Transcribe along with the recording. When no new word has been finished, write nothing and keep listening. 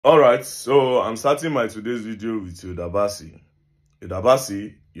All right, so I'm starting my today's video with Hilda baci. Hilda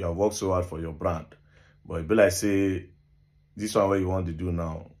baci, you have worked so hard for your brand, but it be like say this one what you want to do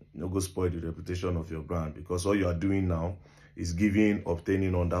now, no go spoil the reputation of your brand, because all you are doing now is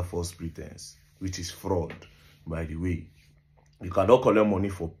obtaining under false pretense, which is fraud, by the way. You cannot collect money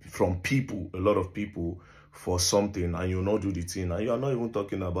from people, a lot of people, for something, and you not do the thing, and you are not even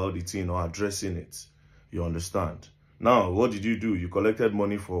talking about the thing or addressing it. You understand? Now, what did you do? You collected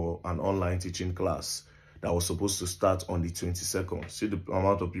money for an online teaching class that was supposed to start on the 22nd. See the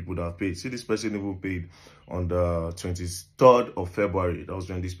amount of people that have paid. See, this person even paid on the 23rd of February. That was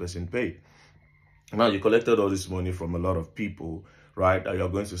when this person paid. Now, you collected all this money from a lot of people, right? That you're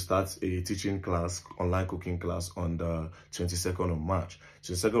going to start a teaching class, online cooking class on the 22nd of March.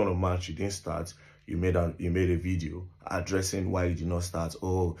 22nd of March, you didn't start. You made a video addressing why you did not start.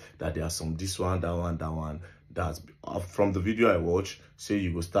 Oh, that there are some this one, that one, that one. That from the video I watched, say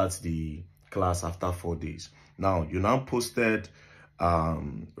you will start the class after 4 days. Now, you now posted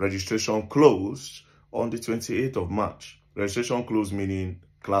registration closed on the 28th of March. Registration closed meaning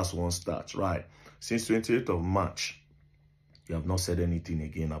class won't start, right? Since 28th of March, you have not said anything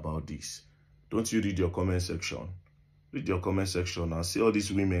again about this. Don't you read your comment section? Read your comment section and see all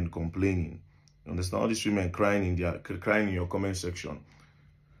these women complaining. You understand? All these women crying in your comment section.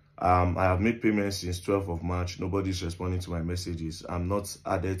 I have made payments since 12th of March. Nobody's responding to my messages. I'm not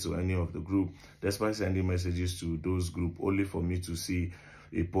added to any of the group, despite sending messages to those group, only for me to see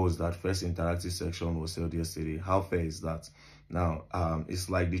a post that first interactive section was held yesterday. How fair is that? Now, it's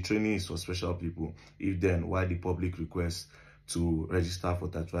like the training is for special people. If then, why the public request to register for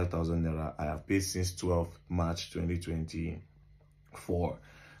 35,000 naira? I have paid since 12th March 2024.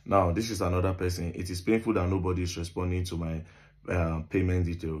 Now, this is another person. It is painful that nobody is responding to my payment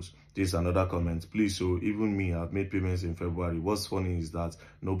details. This is another comment. Please, so even me, I've made payments in February. What's funny is that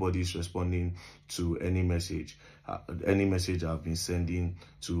nobody is responding to any message. Any message I've been sending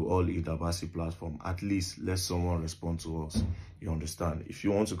to all Hilda baci platform. At least let someone respond to us. You understand? If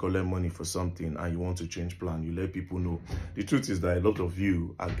you want to collect money for something and you want to change plan, you let people know. The truth is that a lot of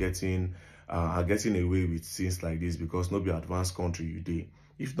you are getting away with things like this because no be advanced country you dey.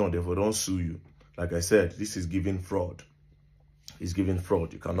 If not, therefore don't sue you. Like I said, this is giving fraud. It's giving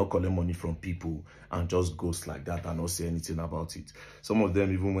fraud. You cannot collect money from people and just ghost like that and not say anything about it. Some of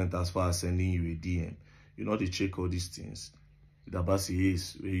them even went as far as sending you a DM. You know, they check all these things. The baci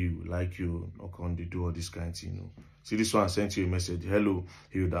is where you like you knock on the door, this kind of thing. You know. See, this one sent you a message. Hello,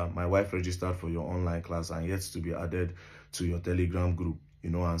 Hilda. My wife registered for your online class and yet to be added to your Telegram group.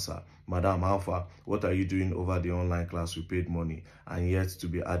 You know, answer. Madam Alpha, what are you doing over the online class? We paid money and yet to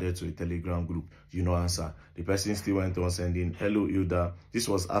be added to a Telegram group. You know, answer. The person still went on sending, hello, Hilda. This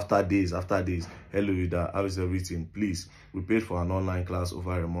was after days. Hello, Hilda. How is everything? Please, we paid for an online class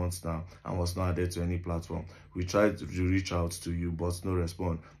over a month now and was not added to any platform. We tried to reach out to you, but no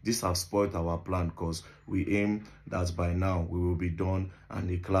response. This has spoiled our plan because we aim that by now we will be done and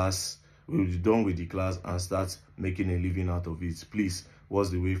the class, we will be done with the class and start making a living out of it. Please, what's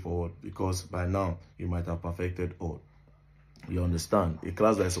the way forward? Because by now you might have perfected all. You understand? A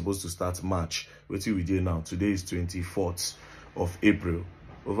class that is supposed to start March. What we do now? Today is 24th of April.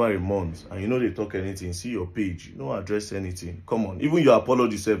 Over a month. And you know they talk anything. See your page. You don't address anything. Come on. Even your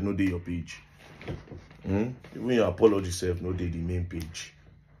apology self no dey your page. Even your apology self no dey the main page.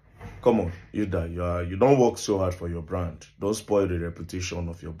 Come on, Hilda, you don't work so hard for your brand. Don't spoil the reputation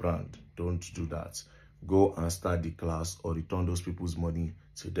of your brand. Don't do that. Go and start the class or return those people's money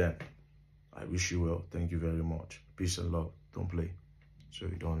to them. I wish you well. Thank you very much. Peace and love. Don't play. So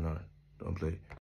you don't learn. Don't play.